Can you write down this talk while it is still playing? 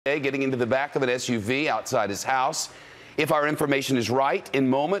Getting into the back of an SUV outside his house. If our information is right, in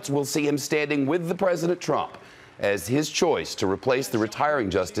moments we'll see him standing with the President Trump as his choice to replace the retiring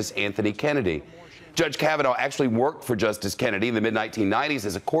Justice Anthony Kennedy. Judge Kavanaugh actually worked for Justice Kennedy in the mid-1990s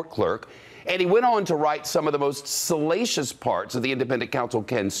as a court clerk, and he went on to write some of the most salacious parts of the independent counsel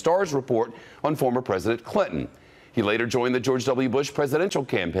Ken Starr's report on former President Clinton. He later joined the George W. Bush presidential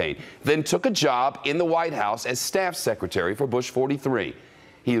campaign, then took a job in the White House as staff secretary for Bush 43.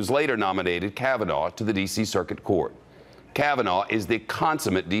 He was later nominated Kavanaugh to the D.C. Circuit Court. Kavanaugh is the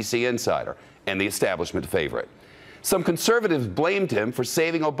consummate D.C. insider and the establishment favorite. Some conservatives blamed him for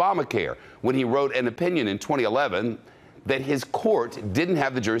saving Obamacare when he wrote an opinion in 2011 that his court didn't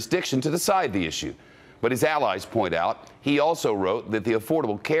have the jurisdiction to decide the issue. But his allies point out he also wrote that the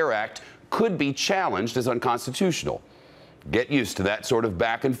Affordable Care Act could be challenged as unconstitutional. Get used to that sort of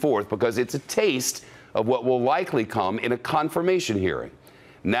back and forth because it's a taste of what will likely come in a confirmation hearing.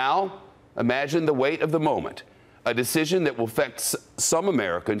 Now, imagine the weight of the moment, a decision that will affect some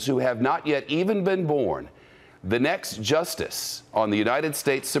Americans who have not yet even been born. The next justice on the United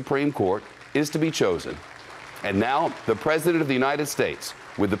States Supreme Court is to be chosen. And now, the President of the United States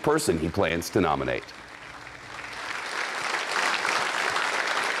with the person he plans to nominate.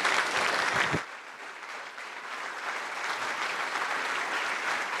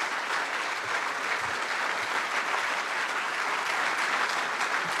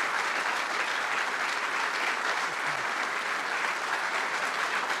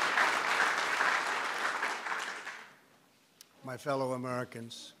 My fellow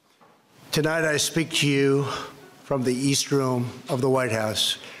Americans, tonight I speak to you from the East Room of the White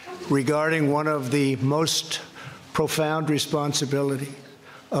House regarding one of the most profound responsibilities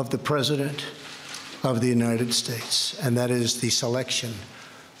of the President of the United States, and that is the selection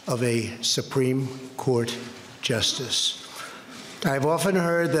of a Supreme Court justice. I've often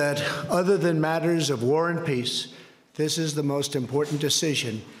heard that other than matters of war and peace, this is the most important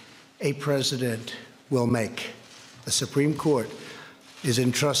decision a president will make. The Supreme Court is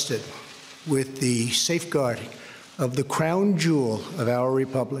entrusted with the safeguarding of the crown jewel of our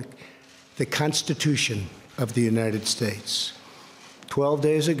republic, the Constitution of the United States. 12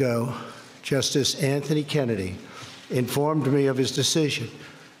 days ago, Justice Anthony Kennedy informed me of his decision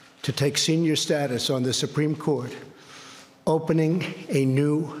to take senior status on the Supreme Court, opening a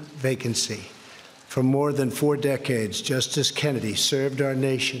new vacancy. For more than 4 decades, Justice Kennedy served our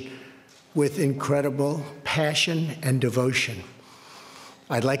nation with incredible passion and devotion.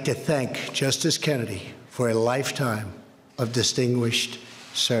 I'd like to thank Justice Kennedy for a lifetime of distinguished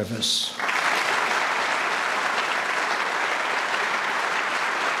service.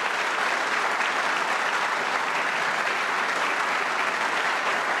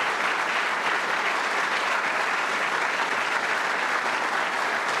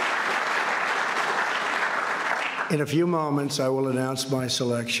 In a few moments, I will announce my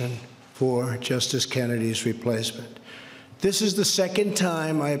selection for Justice Kennedy's replacement. This is the second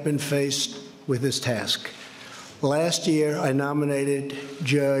time I have been faced with this task. Last year, I nominated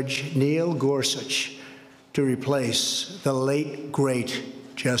Judge Neil Gorsuch to replace the late, great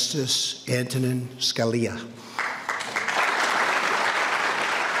Justice Antonin Scalia.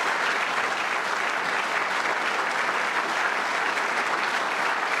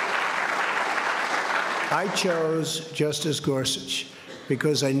 I chose Justice Gorsuch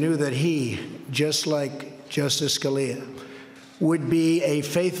because I knew that he, just like Justice Scalia, would be a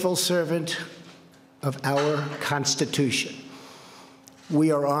faithful servant of our Constitution.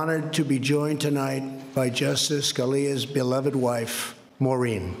 We are honored to be joined tonight by Justice Scalia's beloved wife,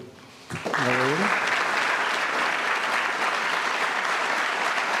 Maureen. Maureen?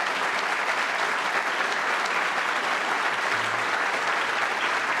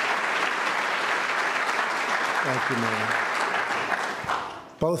 Thank you, Maureen.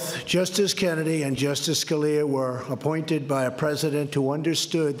 Both Justice Kennedy and Justice Scalia were appointed by a president who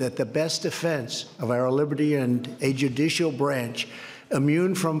understood that the best defense of our liberty and a judicial branch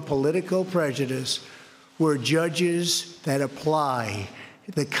immune from political prejudice were judges that apply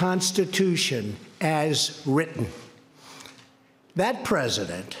the Constitution as written. That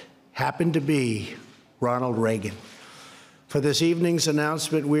president happened to be Ronald Reagan. For this evening's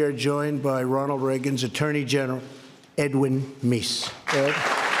announcement, we are joined by Ronald Reagan's Attorney General, Edwin Meese. Ed?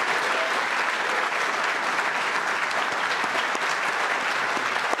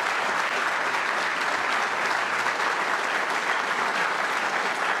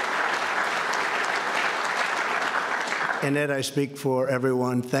 And Ed, I speak for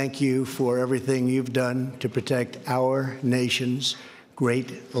everyone. Thank you for everything you've done to protect our nation's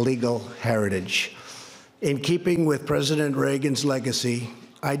great legal heritage. In keeping with President Reagan's legacy,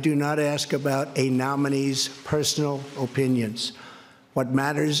 I do not ask about a nominee's personal opinions. What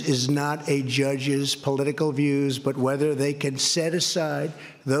matters is not a judge's political views, but whether they can set aside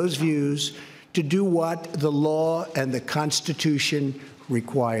those views to do what the law and the Constitution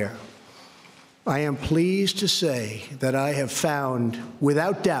require. I am pleased to say that I have found,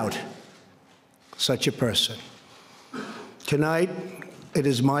 without doubt, such a person. Tonight, it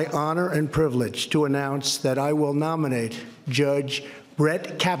is my honor and privilege to announce that I will nominate Judge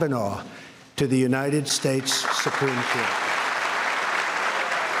Brett Kavanaugh to the United States Supreme Court.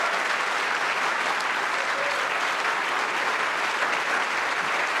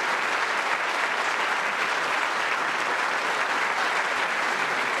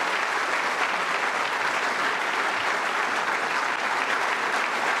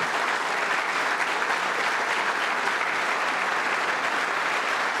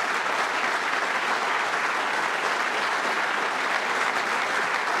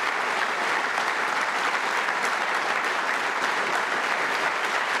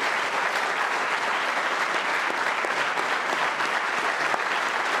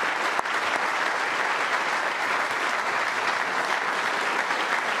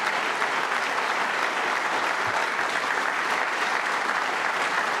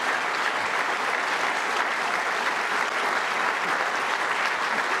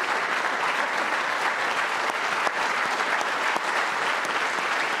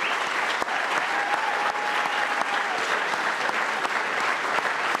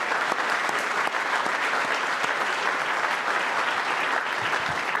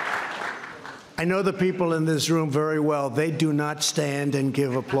 I know the people in this room very well. They do not stand and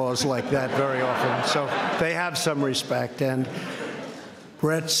give applause like that very often, so they have some respect. And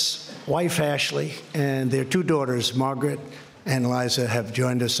Brett's wife, Ashley, and their two daughters, Margaret and Liza, have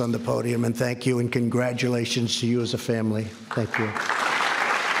joined us on the podium, and thank you and congratulations to you as a family. Thank you.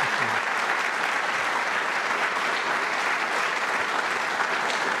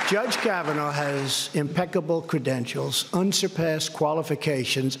 Judge Kavanaugh has impeccable credentials, unsurpassed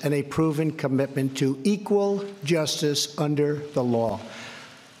qualifications, and a proven commitment to equal justice under the law.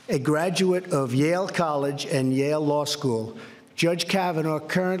 A graduate of Yale College and Yale Law School, Judge Kavanaugh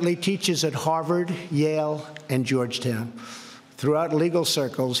currently teaches at Harvard, Yale, and Georgetown. Throughout legal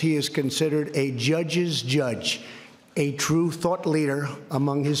circles, he is considered a judge's judge, a true thought leader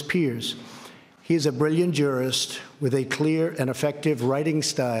among his peers. He is a brilliant jurist with a clear and effective writing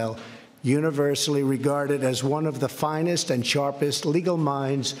style, universally regarded as one of the finest and sharpest legal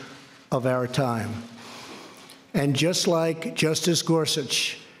minds of our time. And just like Justice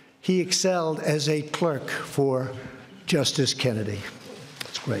Gorsuch, he excelled as a clerk for Justice Kennedy.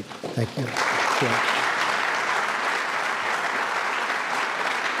 That's great. Thank you. Yeah.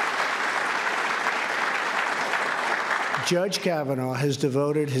 Judge Kavanaugh has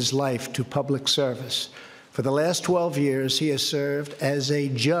devoted his life to public service. For the last 12 years, he has served as a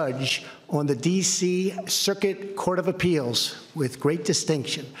judge on the D.C. Circuit Court of Appeals with great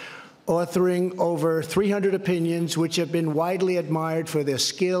distinction, authoring over 300 opinions which have been widely admired for their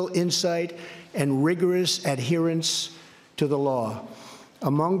skill, insight, and rigorous adherence to the law.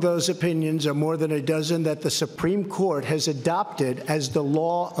 Among those opinions are more than a dozen that the Supreme Court has adopted as the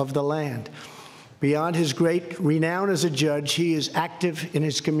law of the land. Beyond his great renown as a judge, he is active in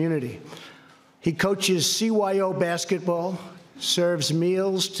his community. He coaches CYO basketball, serves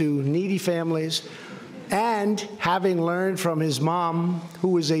meals to needy families, and, having learned from his mom,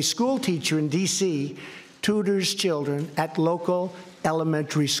 who is a school teacher in D.C., tutors children at local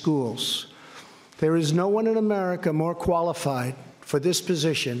elementary schools. There is no one in America more qualified for this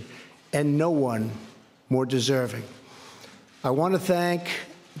position, and no one more deserving. I want to thank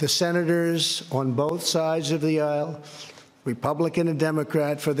the senators on both sides of the aisle, Republican and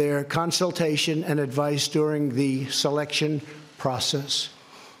Democrat, for their consultation and advice during the selection process.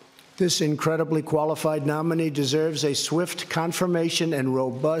 This incredibly qualified nominee deserves a swift confirmation and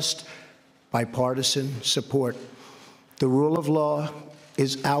robust bipartisan support. The rule of law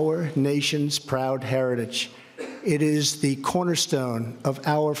is our nation's proud heritage. It is the cornerstone of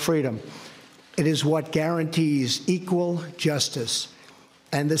our freedom. It is what guarantees equal justice.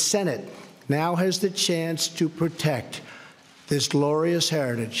 And the Senate now has the chance to protect this glorious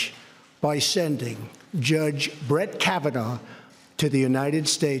heritage by sending Judge Brett Kavanaugh to the United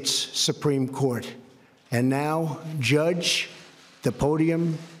States Supreme Court. And now, Judge, the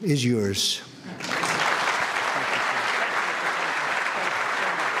podium is yours.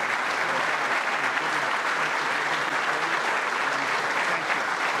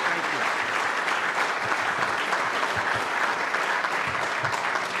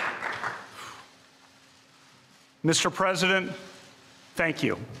 Mr. President, thank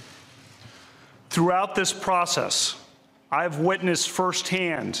you. Throughout this process, I've witnessed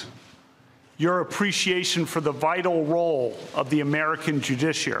firsthand your appreciation for the vital role of the American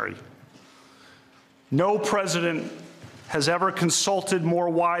judiciary. No president has ever consulted more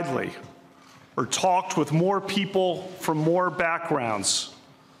widely or talked with more people from more backgrounds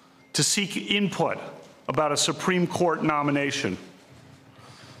to seek input about a Supreme Court nomination.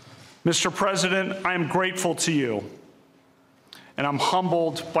 Mr. President, I am grateful to you, and I'm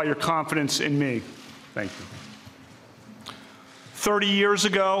humbled by your confidence in me. Thank you. 30 years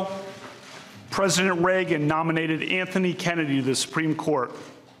ago, President Reagan nominated Anthony Kennedy to the Supreme Court.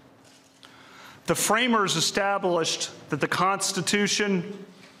 The framers established that the Constitution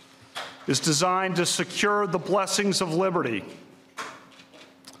is designed to secure the blessings of liberty.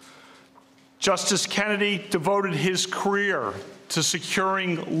 Justice Kennedy devoted his career to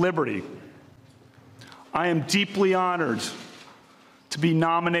securing liberty. I am deeply honored to be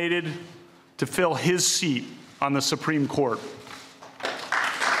nominated to fill his seat on the Supreme Court.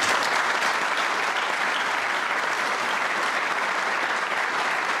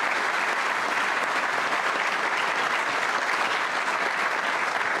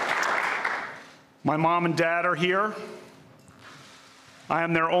 My mom and dad are here. I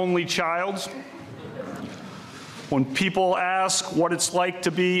am their only child. When people ask what it's like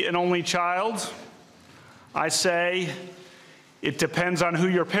to be an only child, I say, it depends on who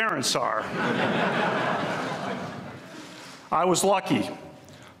your parents are. I was lucky.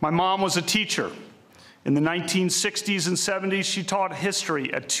 My mom was a teacher. In the 1960s and 70s, she taught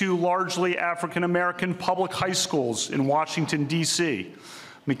history at two largely African-American public high schools in Washington, D.C.,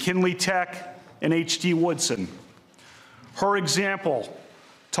 McKinley Tech and H.D. Woodson. Her example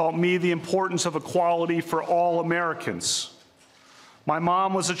taught me the importance of equality for all Americans. My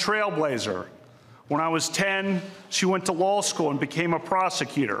mom was a trailblazer. When I was 10, she went to law school and became a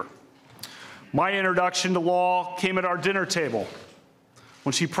prosecutor. My introduction to law came at our dinner table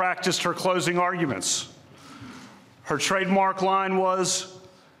when she practiced her closing arguments. Her trademark line was,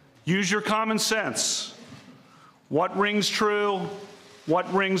 "Use your common sense. What rings true?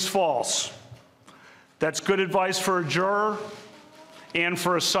 What rings false?" That's good advice for a juror and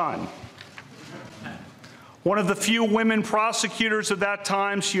for a son. One of the few women prosecutors of that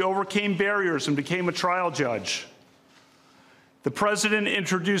time, she overcame barriers and became a trial judge. The president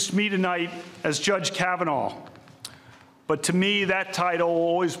introduced me tonight as Judge Kavanaugh, but to me, that title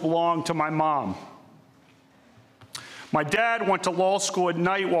always belonged to my mom. My dad went to law school at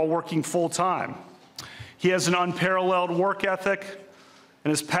night while working full-time. He has an unparalleled work ethic and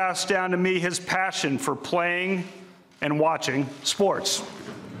has passed down to me his passion for playing and watching sports.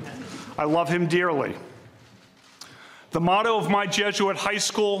 I love him dearly. The motto of my Jesuit high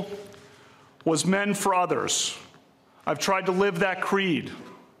school was "Men for Others." I've tried to live that creed.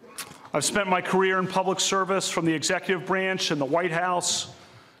 I've spent my career in public service from the executive branch and the White House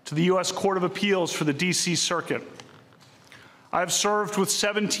to the U.S. Court of Appeals for the D.C. Circuit. I've served with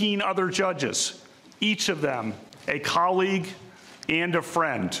 17 other judges, each of them a colleague and a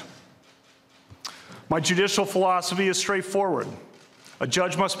friend. My judicial philosophy is straightforward. A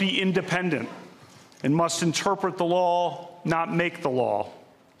judge must be independent and must interpret the law, not make the law.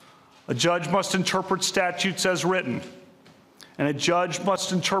 A judge must interpret statutes as written, and a judge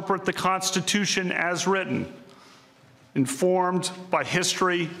must interpret the Constitution as written, informed by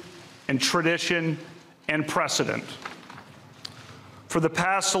history and tradition and precedent. For the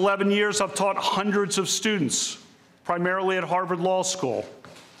past 11 years, I've taught hundreds of students, primarily at Harvard Law School.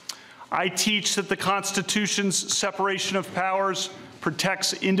 I teach that the Constitution's separation of powers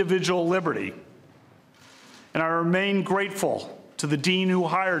protects individual liberty. And I remain grateful to the dean who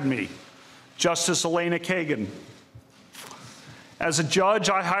hired me, Justice Elena Kagan. As a judge,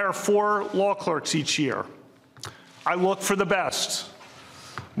 I hire 4 law clerks each year. I look for the best.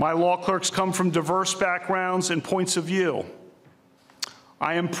 My law clerks come from diverse backgrounds and points of view.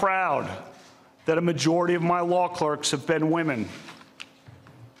 I am proud that a majority of my law clerks have been women.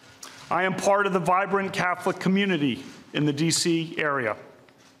 I am part of the vibrant Catholic community in the D.C. area.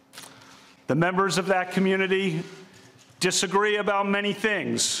 The members of that community disagree about many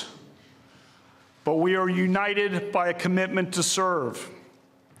things, but we are united by a commitment to serve.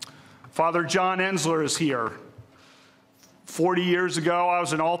 Father John Ensler is here. 40 years ago, I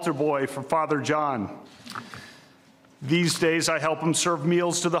was an altar boy for Father John. These days, I help him serve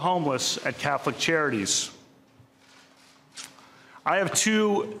meals to the homeless at Catholic Charities. I have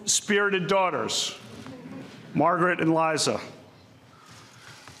 2 spirited daughters, Margaret and Liza.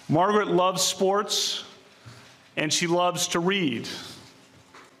 Margaret loves sports, and she loves to read.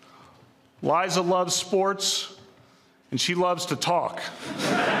 Liza loves sports, and she loves to talk.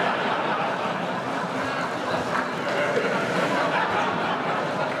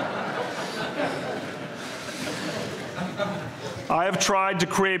 I have tried to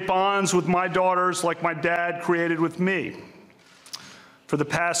create bonds with my daughters like my dad created with me. For the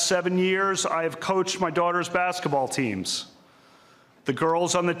past 7 years, I have coached my daughter's basketball teams. The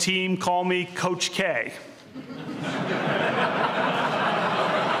girls on the team call me Coach K.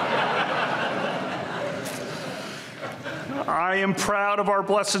 I am proud of our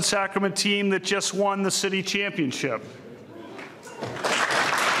Blessed Sacrament team that just won the city championship.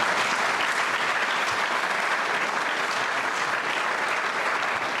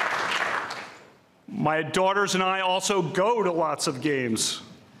 My daughters and I also go to lots of games.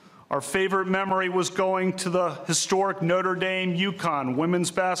 Our favorite memory was going to the historic Notre Dame-UConn women's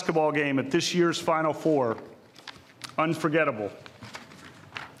basketball game at this year's Final Four. Unforgettable.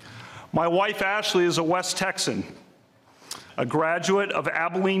 My wife, Ashley, is a West Texan, a graduate of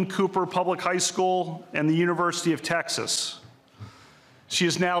Abilene Cooper Public High School and the University of Texas. She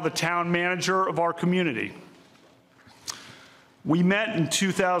is now the town manager of our community. We met in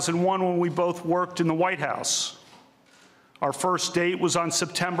 2001 when we both worked in the White House. Our first date was on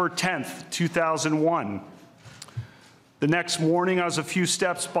September 10th, 2001. The next morning, I was a few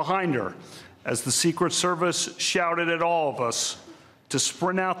steps behind her as the Secret Service shouted at all of us to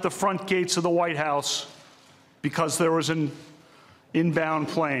sprint out the front gates of the White House because there was an inbound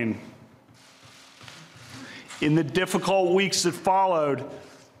plane. In the difficult weeks that followed,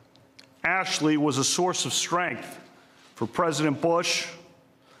 Ashley was a source of strength for President Bush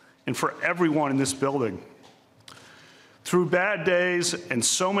and for everyone in this building. Through bad days and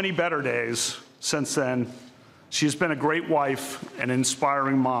so many better days since then, she has been a great wife and an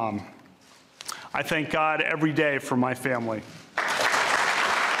inspiring mom. I thank God every day for my family.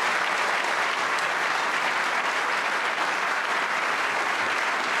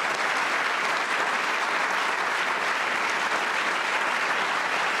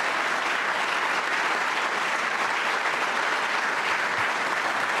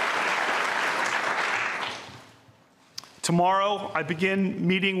 Tomorrow, I begin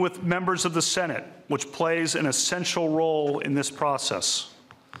meeting with members of the Senate, which plays an essential role in this process.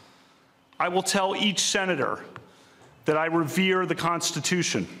 I will tell each senator that I revere the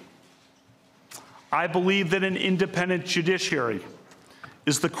Constitution. I believe that an independent judiciary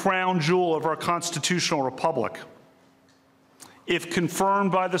is the crown jewel of our constitutional republic. If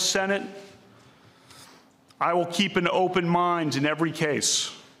confirmed by the Senate, I will keep an open mind in every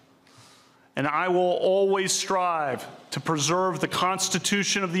case, and I will always strive to preserve the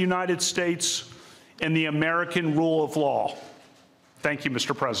Constitution of the United States and the American rule of law. Thank you,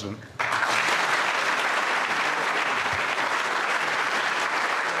 Mr. President.